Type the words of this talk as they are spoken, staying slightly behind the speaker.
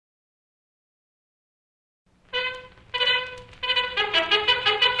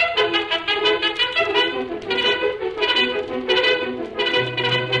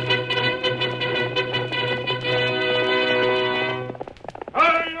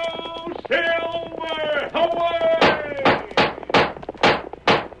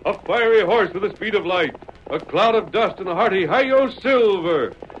fiery horse with the speed of light, a cloud of dust, and a hearty hi-yo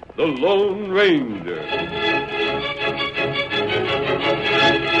silver, the Lone Ranger.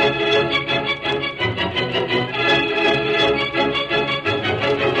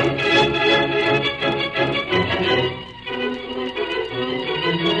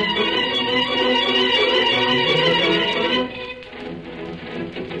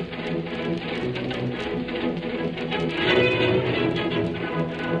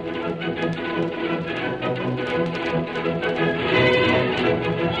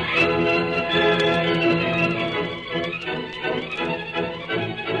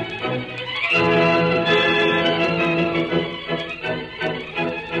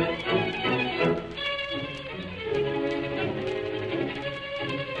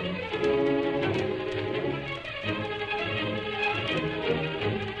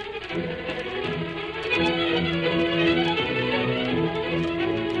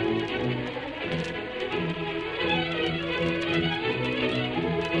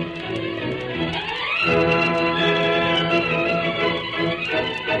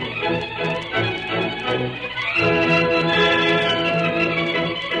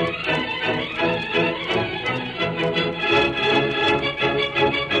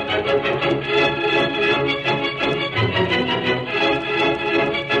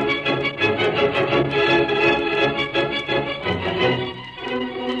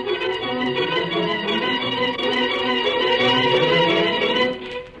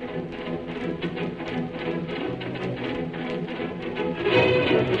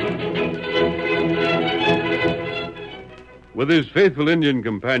 With his faithful Indian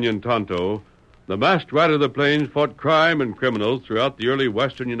companion, Tonto, the masked rider of the plains fought crime and criminals throughout the early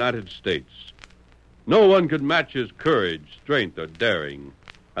western United States. No one could match his courage, strength, or daring,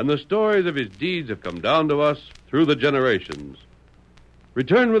 and the stories of his deeds have come down to us through the generations.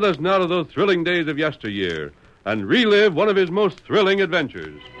 Return with us now to those thrilling days of yesteryear and relive one of his most thrilling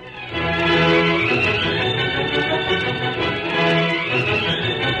adventures.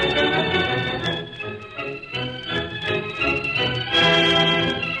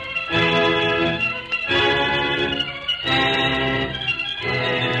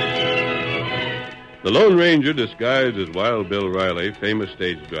 The Lone Ranger, disguised as Wild Bill Riley, famous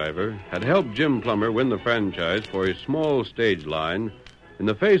stage driver, had helped Jim Plummer win the franchise for his small stage line in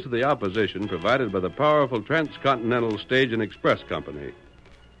the face of the opposition provided by the powerful Transcontinental Stage and Express Company.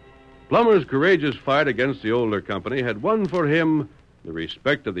 Plummer's courageous fight against the older company had won for him the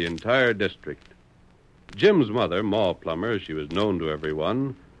respect of the entire district. Jim's mother, Ma Plummer, as she was known to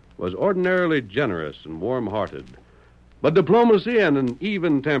everyone, was ordinarily generous and warm-hearted. But diplomacy and an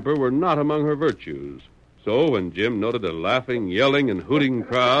even temper were not among her virtues. So when Jim noted a laughing, yelling, and hooting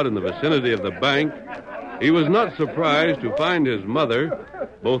crowd in the vicinity of the bank, he was not surprised to find his mother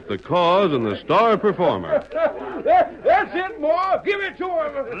both the cause and the star performer. That's it, Ma. Give it to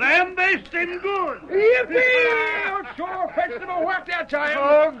him. Lamb-basting good. Yippee! Sure fetched him a whack that time.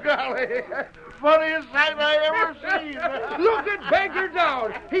 Oh, golly. Funniest sight I ever seen. Look at Banker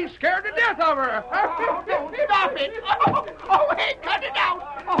Dowd. He's scared to death of her. Oh, don't stop it. Oh, hey, cut it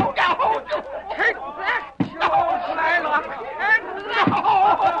out. Oh, no. Take that, Joe Shylock. And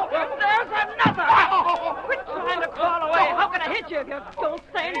no, there's another. Quit trying to crawl away. How can I hit you if you don't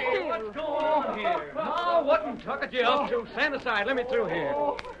stand still? What's going on here? Ma, what in tucket you up to? Stand aside. Let me through here.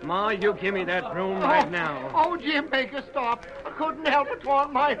 Ma, you give me that broom right now. Oh, Jim, make a stop. I couldn't help it. It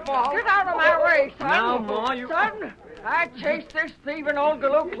wasn't my fault. Get out of my way, son. Now, Ma, you... Son, I chased this thieving old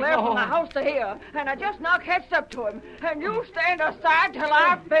galoot clear from the house to here, and I just now catched up to him. And you stand aside till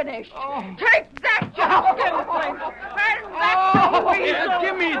I've finished. Take that, you skinflint! And that weasel! Yeah,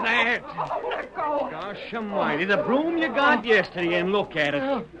 give me that. Let go. Gosh almighty, the broom you got yesterday, and look at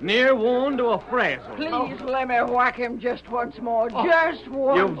it. Near worn to a frazzle. Please let me whack him just once more. Just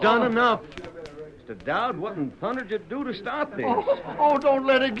once. You've done enough. Mr. Dowd, what in thunder did you do to stop this? Oh, don't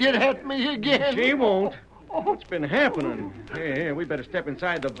let it get at me again. She won't. What's been happening? Here, we better step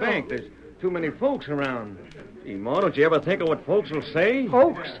inside the bank. There's too many folks around. Gee, Ma, don't you ever think of what folks will say?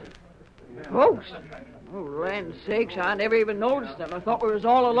 Folks? Folks? Oh, land's sakes, I never even noticed them. I thought we was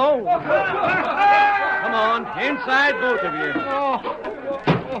all alone. Come on, inside, both of you.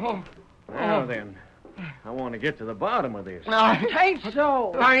 Now then, I want to get to the bottom of this. Tain't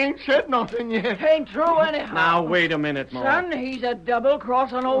so. I ain't said nothing yet. Tain't true anyhow. Now, wait a minute, Ma. Son, he's a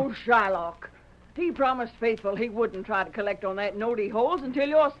double-crossing old Shylock. He promised faithful he wouldn't try to collect on that note he holds until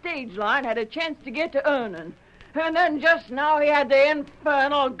your stage line had a chance to get to earning. And then just now he had the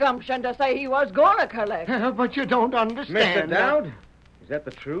infernal gumption to say he was going to collect. But you don't understand. Mr. Dowd? Is that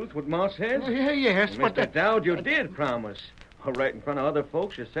the truth, what Ma says? Yes, but... Mr. Dowd, you did promise. Well, right in front of other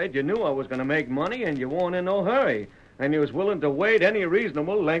folks, you said you knew I was going to make money and you weren't in no hurry. And you was willing to wait any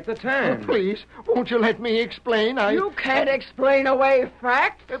reasonable length of time. Please, won't you let me explain? You can't explain away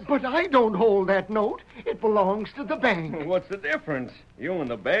facts. But I don't hold that note. It belongs to the bank. What's the difference? You and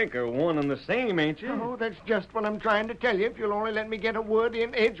the bank are one and the same, ain't you? Oh, that's just what I'm trying to tell you, if you'll only let me get a word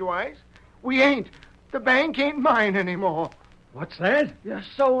in edgewise. We ain't. The bank ain't mine anymore. What's that? You're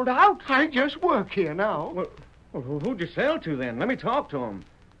sold out. I just work here now. Well, who'd you sell to then? Let me talk to him.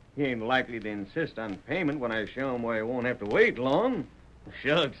 He ain't likely to insist on payment when I show him where he won't have to wait long.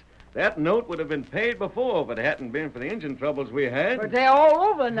 Shucks, that note would have been paid before if it hadn't been for the engine troubles we had. But they're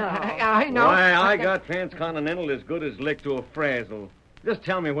all over now. I know. Why, I got Transcontinental as good as licked to a frazzle. Just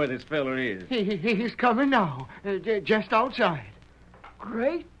tell me where this feller is. He's coming now, just outside.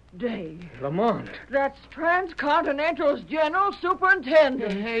 Great day. Lamont. That's Transcontinental's general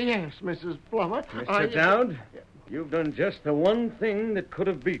superintendent. Yes, Mrs. Plummer. Mr. Dowd, you've done just the one thing that could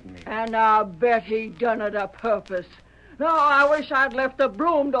have beaten me. And I'll bet he done it a purpose. No, I wish I'd left the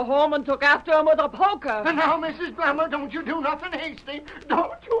broom to home and took after him with a poker. Now, Mrs. Plummer, don't you do nothing hasty.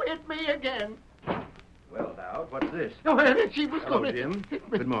 Don't you hit me again. Well, Dowd, what's this? Oh, she was Hello, going Jim.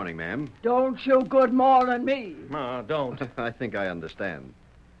 Good morning, ma'am. Don't you good morning me. Ma, don't. I think I understand.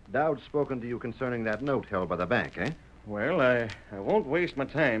 Dowd's spoken to you concerning that note held by the bank, eh? Well, I won't waste my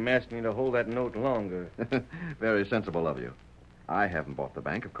time asking you to hold that note longer. Very sensible of you. I haven't bought the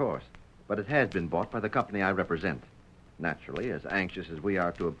bank, of course, but it has been bought by the company I represent. Naturally, as anxious as we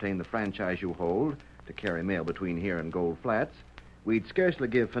are to obtain the franchise you hold to carry mail between here and Gold Flats, we'd scarcely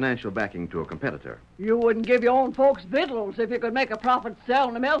give financial backing to a competitor. You wouldn't give your own folks victuals if you could make a profit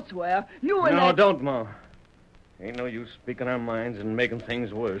selling them elsewhere. You and No, don't, Ma. Ain't no use speaking our minds and making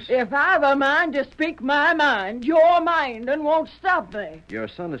things worse. If I've a mind to speak my mind, your mind and won't stop me. Your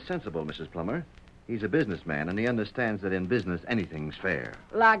son is sensible, Mrs. Plummer. He's a businessman, and he understands that in business anything's fair.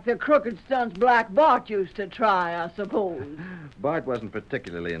 Like the crooked stunts Black Bart used to try, I suppose. Bart wasn't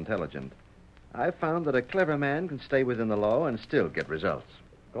particularly intelligent. I've found that a clever man can stay within the law and still get results.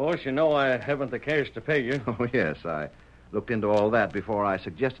 Of course, you know I haven't the cash to pay you. Oh, yes, I looked into all that before I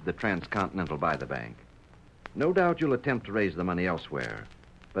suggested the Transcontinental buy the bank. No doubt you'll attempt to raise the money elsewhere,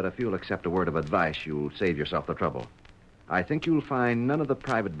 but if you'll accept a word of advice, you'll save yourself the trouble. I think you'll find none of the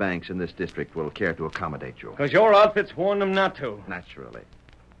private banks in this district will care to accommodate you. Because your outfit's warned them not to. Naturally.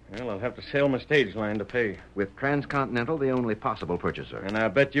 Well, I'll have to sell my stage line to pay. With Transcontinental, the only possible purchaser. And I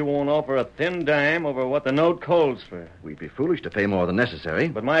bet you won't offer a thin dime over what the note calls for. We'd be foolish to pay more than necessary.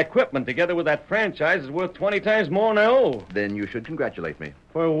 But my equipment, together with that franchise, is worth 20 times more than I owe. Then you should congratulate me.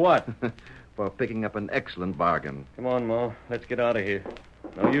 For what? For picking up an excellent bargain. Come on, Ma. Let's get out of here.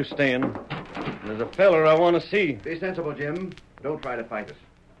 No use staying. There's a feller I want to see. Be sensible, Jim. Don't try to fight us.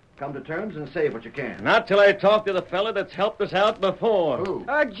 Come to terms and save what you can. Not till I talk to the fella that's helped us out before. Who?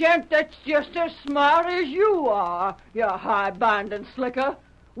 A gent that's just as smart as you are, you high-binding slicker.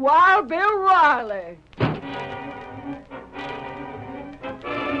 Wild Bill Riley.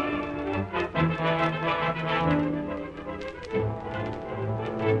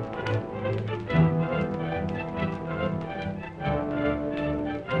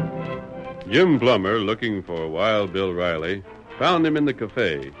 Jim Plummer, looking for Wild Bill Riley, found him in the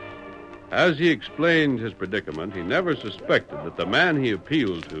cafe. As he explained his predicament, he never suspected that the man he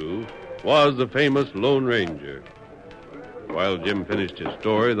appealed to was the famous Lone Ranger. While Jim finished his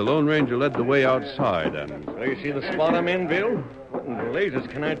story, the Lone Ranger led the way outside and... So you see the spot I'm in, Bill? What in blazes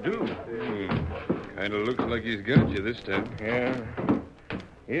can I do? Kind of looks like he's got you this time. Yeah.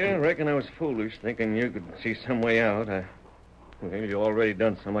 Yeah, I reckon I was foolish thinking you could see some way out. Well, you already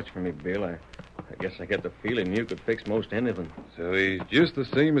done so much for me, Bill. I guess I get the feeling you could fix most anything. So he's just the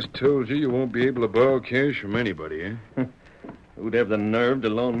same as told you won't be able to borrow cash from anybody, eh? Who'd have the nerve to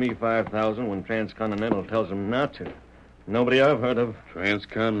loan me $5,000 when Transcontinental tells him not to? Nobody I've heard of.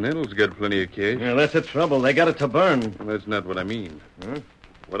 Transcontinental's got plenty of cash. Yeah, that's the trouble. They got it to burn. Well, that's not what I mean. Huh?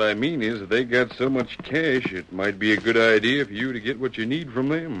 What I mean is that they got so much cash, it might be a good idea for you to get what you need from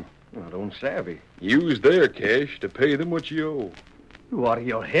them. I don't savvy. Use their cash to pay them what you owe. You out of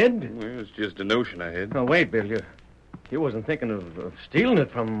your head? Well, it's just a notion I had. Oh, wait, Bill. You wasn't thinking of stealing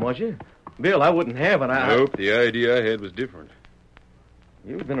it from him, was you? Bill, I wouldn't have it. Nope, the idea I had was different.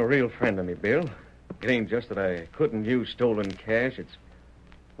 You've been a real friend to me, Bill. It ain't just that I couldn't use stolen cash. It's...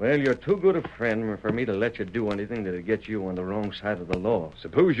 Well, you're too good a friend for me to let you do anything that'd get you on the wrong side of the law.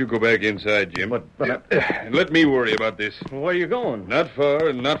 Suppose you go back inside, Jim. But And let me worry about this. Where are you going? Not far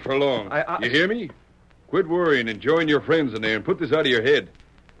and not for long. You hear me? Quit worrying and join your friends in there and put this out of your head.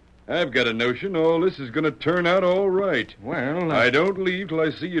 I've got a notion all this is going to turn out all right. Well, I don't leave till I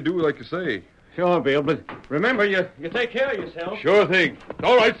see you do like you say. Sure, Bill, but remember, you take care of yourself. Sure thing.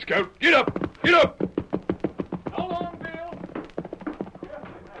 All right, Scout. Get up. Get up. So long, Bill.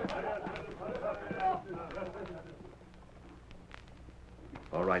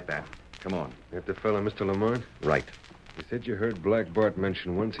 All right, Bat. Come on. That the fellow, Mr. Lamont? Right. You said you heard Black Bart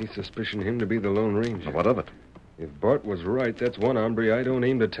mention once he suspicioned him to be the Lone Ranger. What of it? If Bart was right, that's one hombre I don't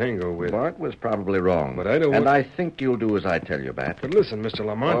aim to tango with. Bart was probably wrong. But I don't And want... I think you'll do as I tell you, Bat. But listen, Mr.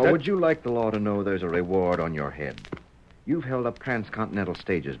 Lamont, Or that... would you like the law to know there's a reward on your head? You've held up transcontinental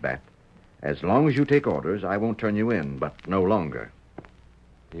stages, Bat. As long as you take orders, I won't turn you in, but no longer.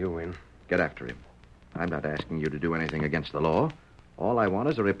 You win. Get after him. I'm not asking you to do anything against the law. All I want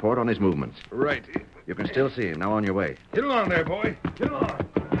is a report on his movements. Right. You can still see him. Now on your way. Get along there, boy. Get along.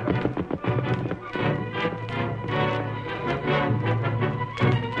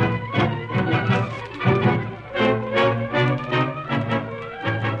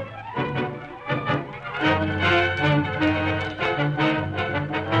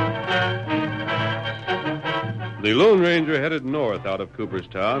 The Lone Ranger headed north out of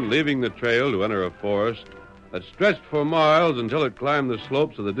Cooperstown, leaving the trail to enter a forest that stretched for miles until it climbed the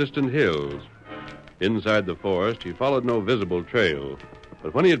slopes of the distant hills. Inside the forest, he followed no visible trail.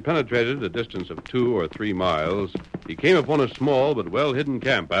 But when he had penetrated a distance of 2 or 3 miles, he came upon a small but well-hidden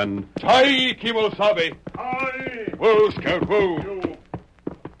camp and... Tai Kimosabe. Aye. Whoa, Scout, whoa.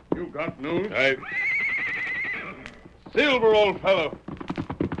 You got news? Silver, old fellow.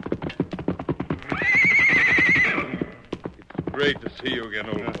 It's great to see you again,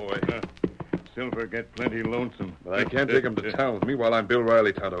 old boy. Silver get plenty lonesome. But I can't take him to town with me while I'm Bill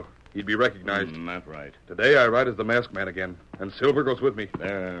Riley, Tonto. He'd be recognized. That's right. Today I ride as the masked man again, and Silver goes with me.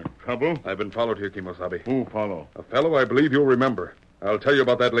 Trouble? I've been followed here, Kimosabe. Who follow? A fellow I believe you'll remember. I'll tell you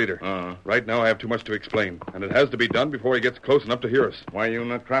about that later. Uh-huh. Right now I have too much to explain, and it has to be done before he gets close enough to hear us. Why you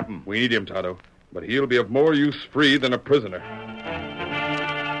not trap him? We need him, Tonto, but he'll be of more use free than a prisoner.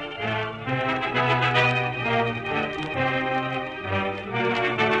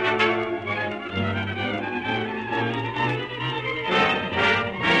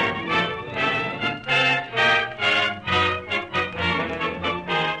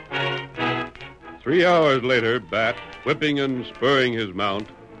 Three hours later, Bat, whipping and spurring his mount,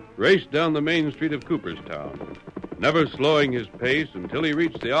 raced down the main street of Cooperstown, never slowing his pace until he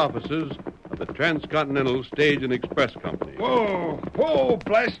reached the offices of the Transcontinental Stage and Express Company. Whoa! Whoa,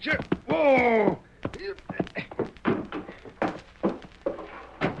 blast you! Whoa!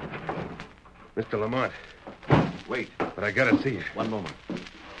 Mr. Lamont, Wait. but I gotta see you. One moment.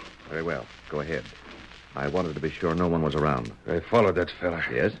 Very well. Go ahead. I wanted to be sure no one was around. I followed that fella.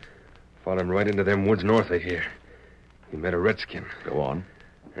 Yes? Followed him right into them woods north of here. He met a redskin. Go on.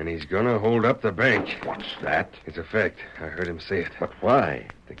 And he's gonna hold up the bank. What's that? It's a fact. I heard him say it. But why?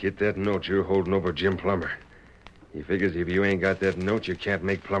 To get that note you're holding over Jim Plummer. He figures if you ain't got that note, you can't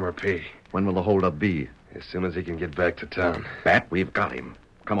make Plummer pay. When will the holdup be? As soon as he can get back to town. Bat, we've got him.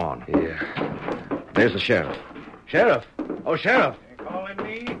 Come on. Yeah. There's the sheriff. Sheriff! Oh, Sheriff! You calling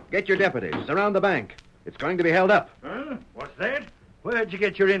me? Get your deputies. Surround the bank. It's going to be held up. Huh? What's that? Where'd you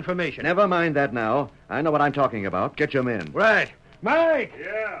get your information? Never mind that now. I know what I'm talking about. Get your men. Right. Mike!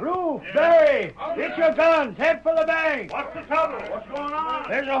 Yeah. Roof! Barry! Get your guns! Head for the bank! What's the trouble? What's going on?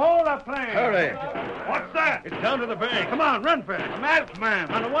 There's a hold-up plan. Hurry. What's that? It's down to the bank. Come on, run for it. A masked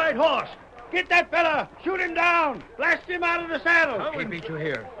man on a white horse. Get that fella! Shoot him down! Blast him out of the saddle! He beat you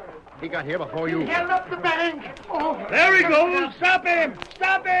here. He got here before you. Held up the bank. Oh, There he goes! Stop him!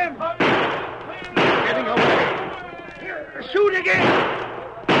 Stop him! Getting away. Shoot again!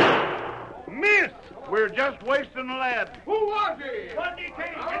 Miss! We're just wasting lead. Who was he? What did he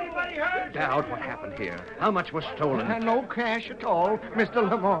take? Anybody hurt? Dowd, what happened here? How much was stolen? no cash at all, Mr.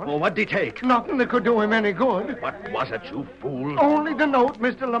 Lamont. Well, what'd he take? Nothing that could do him any good. What was it, you fool? Only the note,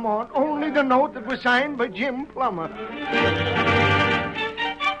 Mr. Lamont. Only the note that was signed by Jim Plummer.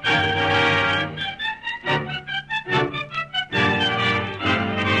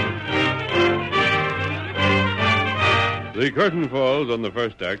 The curtain falls on the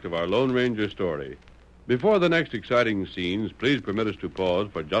first act of our Lone Ranger story. Before the next exciting scenes, please permit us to pause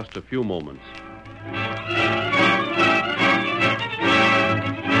for just a few moments.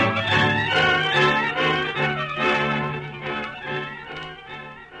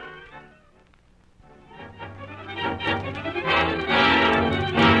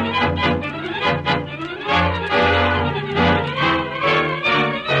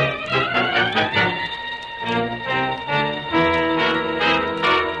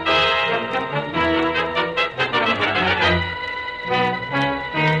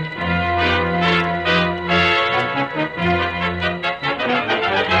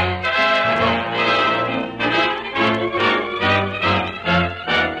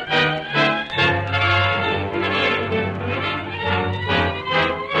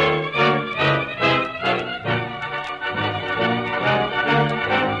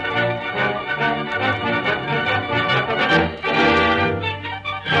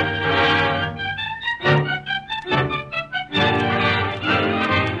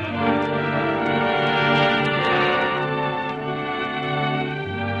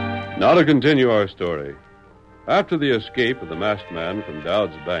 Now to continue our story. After the escape of the masked man from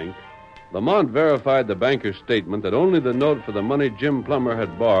Dowd's bank, Lamont verified the banker's statement that only the note for the money Jim Plummer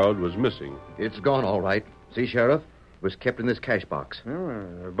had borrowed was missing. It's gone, all right. See, Sheriff? It was kept in this cash box.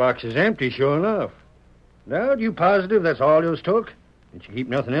 The box is empty, sure enough. Dowd, you positive that's all yours took? Did you keep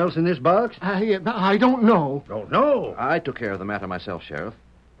nothing else in this box? I don't know. Don't know. I took care of the matter myself, Sheriff.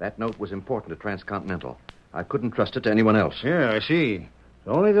 That note was important to Transcontinental. I couldn't trust it to anyone else. Yeah, I see.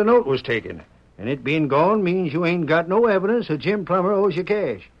 Only the note was taken. And it being gone means you ain't got no evidence that Jim Plummer owes you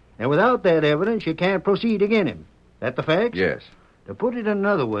cash. And without that evidence, you can't proceed against him. That the facts? Yes. To put it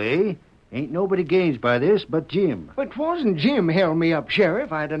another way, ain't nobody gains by this but Jim. But 'twasn't Jim held me up,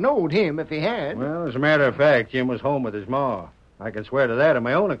 Sheriff. I'd have knowed him if he had. Well, as a matter of fact, Jim was home with his ma. I can swear to that on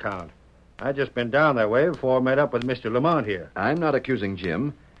my own account. I just been down that way before I met up with Mr. Lamont here. I'm not accusing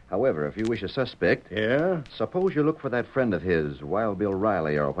Jim. However, if you wish a suspect... Yeah? Suppose you look for that friend of his, Wild Bill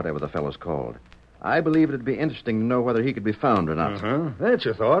Riley, or whatever the fellow's called. I believe it'd be interesting to know whether he could be found or not. That's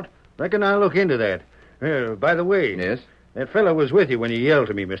a thought. Reckon I'll look into that. By the way... Yes? That fellow was with you when you yelled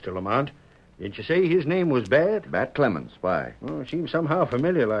to me, Mr. Lamont. Did you say his name was Bat? Bat Clemens. Why? Oh, seems somehow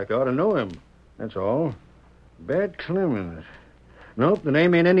familiar like I ought to know him. That's all. Bat Clemens. Nope, the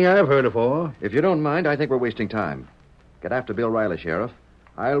name ain't any I've heard before. If you don't mind, I think we're wasting time. Get after Bill Riley, Sheriff.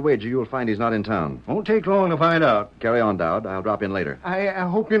 I'll wager you'll find he's not in town. Won't take long to find out. Carry on, Dowd. I'll drop in later. I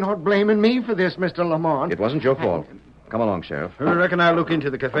hope you're not blaming me for this, Mr. Lamont. It wasn't your fault. Come along, Sheriff. I reckon I'll look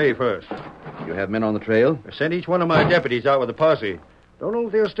into the cafe first. You have men on the trail? I sent each one of my deputies out with a posse. Don't know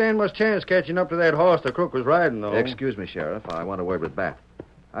if they'll stand much chance catching up to that horse the crook was riding, though. Excuse me, Sheriff. I want a word with Bat.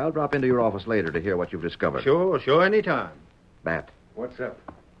 I'll drop into your office later to hear what you've discovered. Sure, any time. Bat. What's up?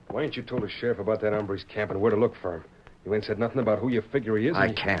 Why ain't you told the sheriff about that hombre's camp and where to look for him? You ain't said nothing about who you figure he is.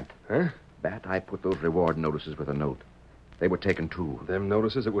 I can't. Huh? Bat, I put those reward notices with a note. They were taken, too. Them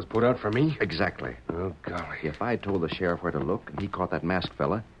notices that was put out for me? Exactly. Oh, golly. If I told the sheriff where to look and he caught that masked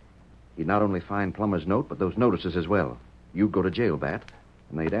fella, he'd not only find Plummer's note, but those notices as well. You'd go to jail, Bat,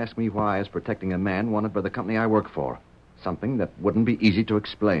 and they'd ask me why I was protecting a man wanted by the company I work for. Something that wouldn't be easy to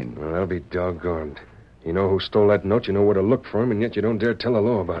explain. Well, I'll be doggone. You know who stole that note, you know where to look for him, and yet you don't dare tell the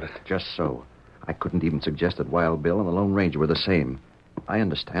law about it. Just so. I couldn't even suggest that Wild Bill and the Lone Ranger were the same. I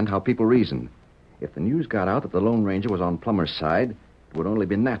understand how people reason. If the news got out that the Lone Ranger was on Plummer's side, it would only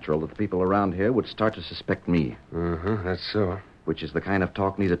be natural that the people around here would start to suspect me. That's so. Which is the kind of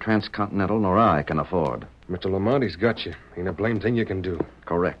talk neither Transcontinental nor I can afford. Mr. Lamont, he's got you. Ain't a blame thing you can do.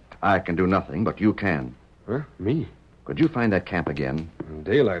 Correct. I can do nothing, but you can. Huh? Me? Could you find that camp again? In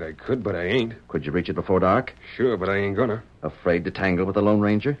daylight I could, but I ain't. Could you reach it before dark? Sure, but I ain't gonna. Afraid to tangle with the Lone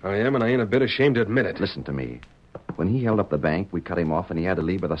Ranger? I am, and I ain't a bit ashamed to admit it. Listen to me. When he held up the bank, we cut him off, and he had to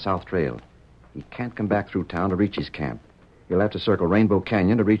leave by the South Trail. He can't come back through town to reach his camp. He'll have to circle Rainbow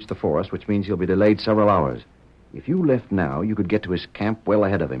Canyon to reach the forest, which means he'll be delayed several hours. If you left now, you could get to his camp well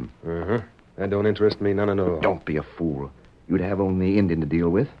ahead of him. That don't interest me none at all. Don't be a fool. You'd have only the Indian to deal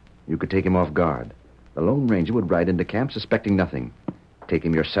with. You could take him off guard. The Lone Ranger would ride into camp suspecting nothing. Take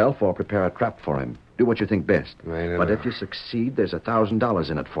him yourself or prepare a trap for him. Do what you think best. But if you succeed, there's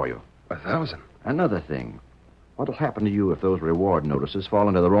 $1,000 in it for you. 1,000? Another thing. What'll happen to you if those reward notices fall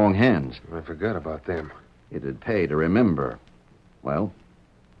into the wrong hands? I forgot about them. It'd pay to remember. Well?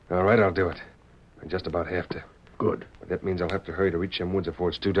 All right, I'll do it. I just about have to. Good. But that means I'll have to hurry to reach them woods before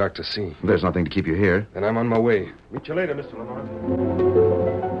it's too dark to see. There's nothing to keep you here. Then I'm on my way. Meet you later, Mr. Lamont.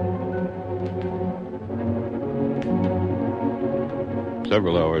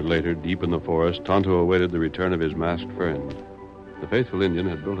 Several hours later, deep in the forest, Tonto awaited the return of his masked friend. The faithful Indian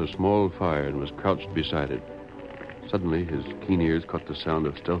had built a small fire and was crouched beside it. Suddenly, his keen ears caught the sound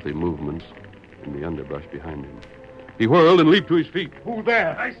of stealthy movements in the underbrush behind him. He whirled and leaped to his feet. Who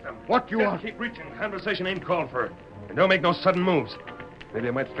there? Ice them. What you want? Keep reaching. Conversation ain't called for. And don't make no sudden moves. Maybe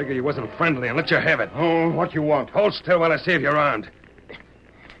I might figure you wasn't friendly and let you have it. Oh, what you want? Hold still while I see if you're armed.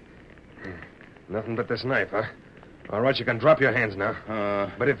 Nothing but this knife, huh? All right, you can drop your hands now.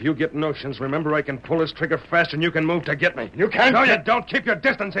 But if you get notions, remember I can pull this trigger faster than you can move to get me. You can't. No, you don't. Keep your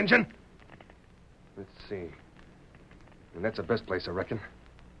distance, Injun. Let's see. And that's the best place, I reckon.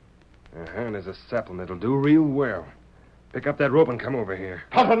 And there's a sapling that'll do real well. Pick up that rope and come over here.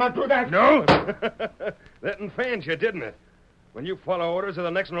 How can I do that? No? That infans you, didn't it? When you follow orders, the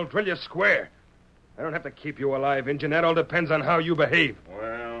next one will drill you square. I don't have to keep you alive, Injun. That all depends on how you behave.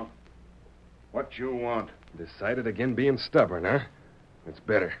 Well, what you want? Decided again being stubborn, huh? It's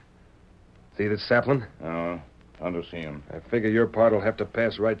better. See this sapling? Oh, under see him. I figure your part will have to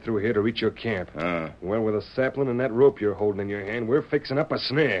pass right through here to reach your camp. Well, with a sapling and that rope you're holding in your hand, we're fixing up a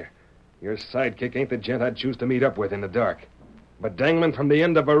snare. Your sidekick ain't the gent I'd choose to meet up with in the dark. But dangling from the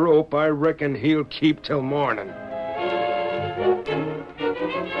end of a rope, I reckon he'll keep till morning.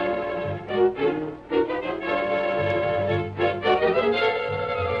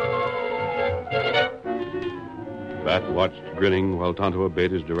 Bat watched, grinning, while Tonto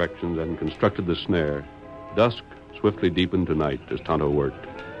obeyed his directions and constructed the snare. Dusk swiftly deepened to night as Tonto worked.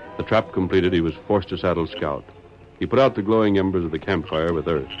 The trap completed, he was forced to saddle Scout. He put out the glowing embers of the campfire with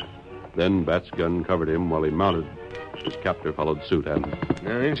earth. Then Bat's gun covered him while he mounted. His captor followed suit, and...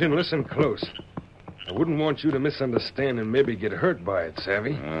 Now, Injun, listen close. I wouldn't want you to misunderstand and maybe get hurt by it,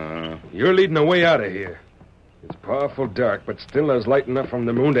 savvy? You're leading the way out of here. It's powerful dark, but still there's light enough from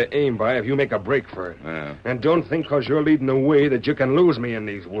the moon to aim by if you make a break for it. And don't think 'cause you're leading the way that you can lose me in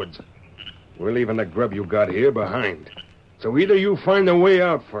these woods. We're leaving the grub you got here behind. So either you find the way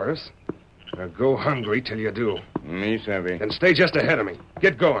out first, or go hungry till you do. Me, savvy. Then stay just ahead of me.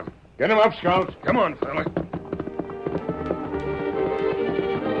 Get going. Get him up, Scout. Come on, fella.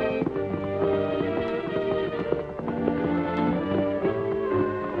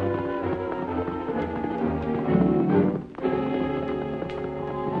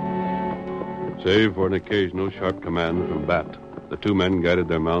 Save for an occasional sharp command from Bat, the two men guided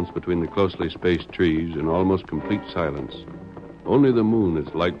their mounts between the closely spaced trees in almost complete silence. Only the moon,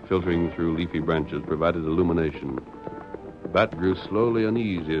 its light filtering through leafy branches, provided illumination. Bat grew slowly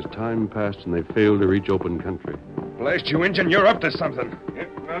uneasy as time passed and they failed to reach open country. Blast you, Injun, you're up to something.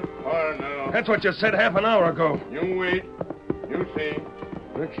 It's not far now. That's what you said half an hour ago. You wait. You see.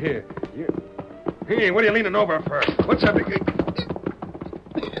 Look here. Hey, what are you leaning over for? What's up?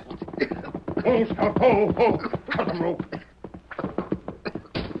 Pull, Scout, pull. Cut the rope.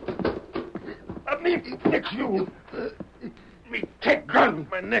 Nick, you. Me take gun.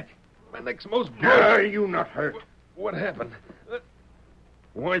 My neck's most broken. Are you not hurt? What happened?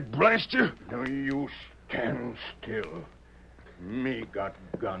 Why, blast you? No, you stand still. Me got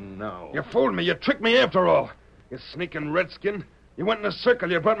gun now. You fooled me. You tricked me after all. You sneaking redskin. You went in a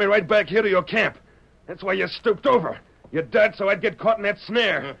circle. You brought me right back here to your camp. That's why you stooped over. You died so I'd get caught in that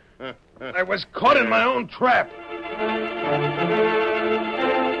snare. I was caught in my own trap.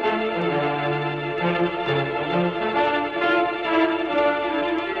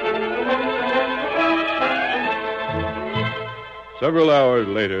 Several hours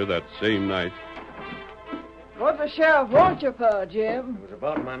later that same night... What the sheriff want you for, Jim? It was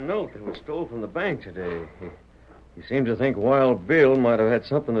about my note that was stole from the bank today. He seemed to think Wild Bill might have had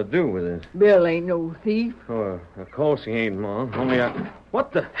something to do with it. Bill ain't no thief. Oh, of course he ain't, Ma. Only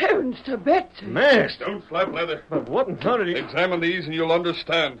What the... Heavens to Betsy. Mask! Don't slap leather. But what in thunder did he... Examine these and you'll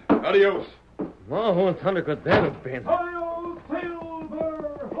understand. Adios. Ma, who in thunder could that have been? Hi-yo,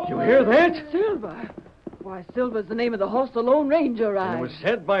 Silver! You hear that? Silver? Why, Silver's the name of the horse the Lone Ranger rides. It was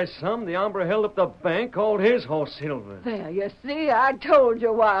said by some the hombre held up the bank called his horse Silver. There, you see, I told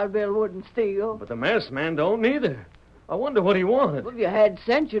you Wild Bill wouldn't steal. But the masked man don't neither. I wonder what he wanted. Well, if you had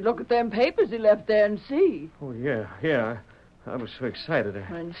sense, you'd look at them papers he left there and see. Oh, yeah. I was so excited.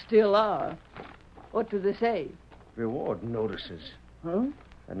 And still are. What do they say? Reward notices. Huh?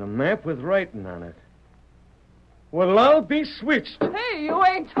 And a map with writing on it. Well, I'll be switched. Hey, you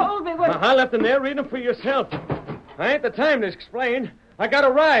ain't told me what... Now, I left them there. Read them for yourself. I ain't the time to explain. I got a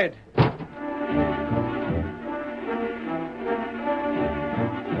ride.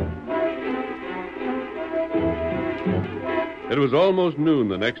 It was almost noon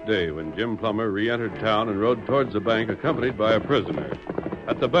the next day when Jim Plummer re-entered town and rode towards the bank accompanied by a prisoner.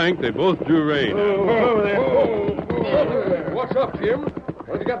 At the bank, they both drew rein. What's up, Jim?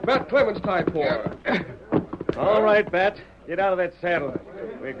 What have you got Bat Clemens tied for? All right, Bat. Get out of that saddle.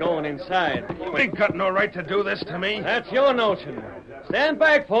 We're going inside. You ain't got no right to do this to me. That's your notion. Stand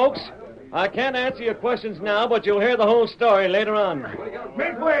back, folks. I can't answer your questions now, but you'll hear the whole story later on.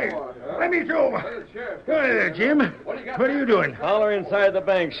 Make way. Let me through. Go there, Jim. What are you doing? Follow inside the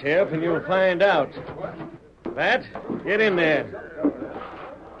bank, Sheriff, and you'll find out. Bat, get in there.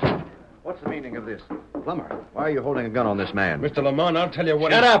 What's the meaning of this? Plummer, why are you holding a gun on this man? Mr. Lamont, I'll tell you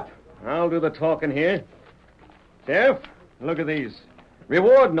what... Shut up. I'll do the talking here. Sheriff, look at these.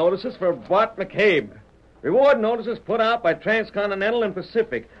 Reward notices for Bart McCabe. Reward notices put out by Transcontinental and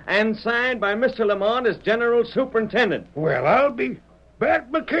Pacific and signed by Mr. Lamont as General Superintendent. Well, I'll be...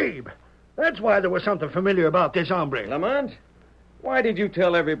 Bat McCabe. That's why there was something familiar about this hombre. Lamont, why did you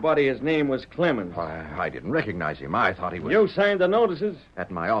tell everybody his name was Clemens? I didn't recognize him. I thought he was... You signed the notices? At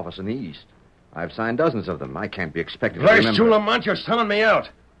my office in the East. I've signed dozens of them. I can't be expected to Blast remember... you, Lamont, you're selling me out.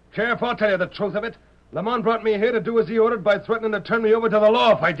 Sheriff, I'll tell you the truth of it. Lamont brought me here to do as he ordered by threatening to turn me over to the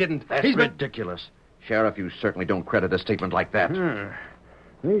law if I didn't. That's ridiculous. Sheriff, you certainly don't credit a statement like that.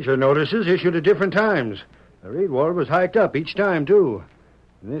 These are notices issued at different times. The reward was hiked up each time, too.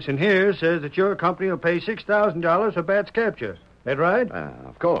 And this in here says that your company will pay $6,000 for Bat's capture. That right?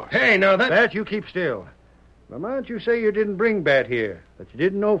 Of course. Hey, now that... Bat, you keep still. Lamont, you say you didn't bring Bat here, that you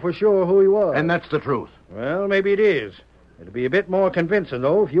didn't know for sure who he was. And that's the truth. Well, maybe it is. It'd be a bit more convincing,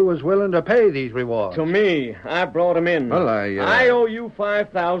 though, if you was willing to pay these rewards. To me. I brought him in. Well, I owe you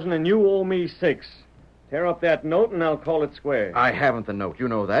 $5,000 and you owe me $6,000. Tear up that note and I'll call it square. I haven't the note. You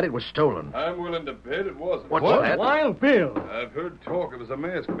know that. It was stolen. I'm willing to bet it wasn't. What's that? Wild Bill. I've heard talk it was a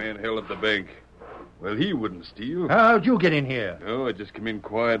masked man held at the bank. Well, he wouldn't steal. How'd you get in here? Oh, I just come in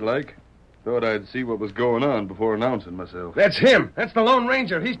quiet-like. Thought I'd see what was going on before announcing myself. That's him. That's the Lone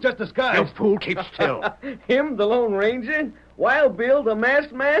Ranger. He's just disguised. You fool, keep still. Him, the Lone Ranger? Wild Bill, the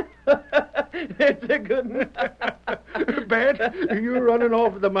masked man? It's a good one. Bat, you're running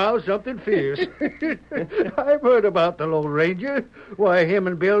off at the mouth something fierce. I've heard about the Lone Ranger. Why, him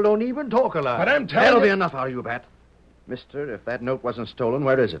and Bill don't even talk a lot. But I'm telling That'll you... be enough out of you, Bat. Mister, if that note wasn't stolen,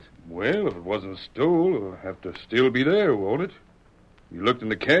 where is it? Well, if it wasn't stole, it'll have to still be there, won't it? You looked in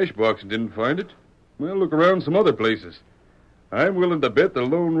the cash box and didn't find it? Well, look around some other places. I'm willing to bet the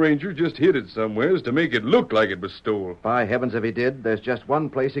Lone Ranger just hid it somewheres to make it look like it was stole. By heavens, if he did, there's just one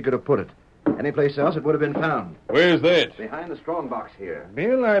place he could have put it. Any place else, it would have been found. Where's that? Behind the strong box here.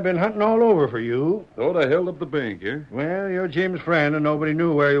 Bill, I've been hunting all over for you. Thought I held up the bank here. Well, you're Jim's friend, and nobody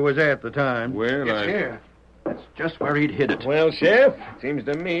knew where he was at the time. Well, It's here. That's just where he'd hid it. Well, Sheriff, seems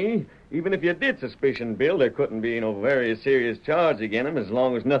to me, even if you did suspicion Bill, there couldn't be no very serious charge against him as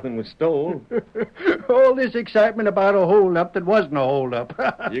long as nothing was stole. All this excitement about a holdup that wasn't a holdup.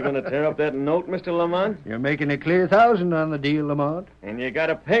 You going to tear up that note, Mr. Lamont? You're making a clear 1,000 on the deal, Lamont. And you got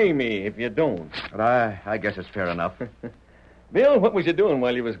to pay me if you don't. But I guess it's fair enough. Bill, what was you doing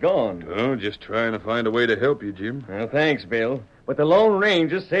while you was gone? Oh, just trying to find a way to help you, Jim. Well, thanks, Bill. But the Lone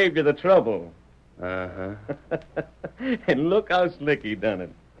Ranger saved you the trouble. Uh-huh. And look how slick he done it.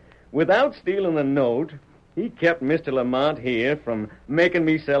 Without stealing the note, he kept Mr. Lamont here from making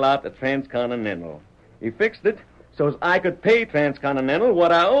me sell out the Transcontinental. He fixed it so as I could pay Transcontinental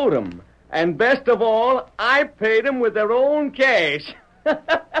what I owed him. And best of all, I paid him with their own cash.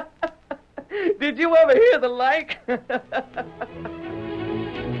 Did you ever hear the like?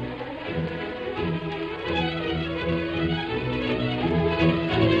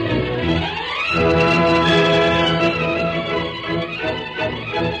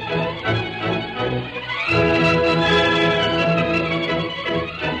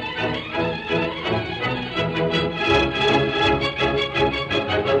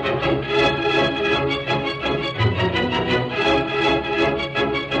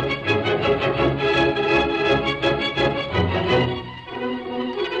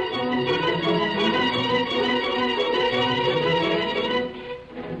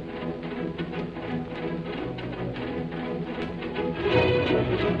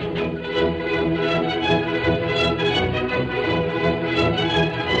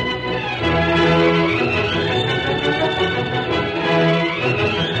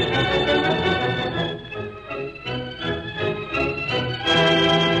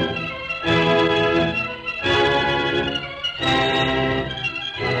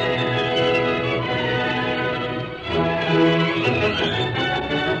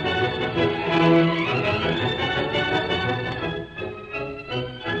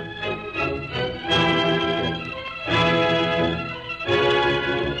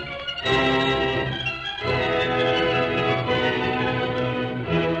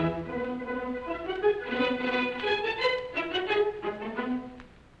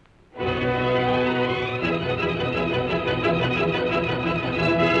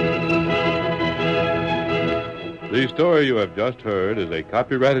 The story you have just heard is a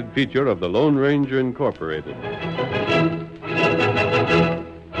copyrighted feature of the Lone Ranger Incorporated.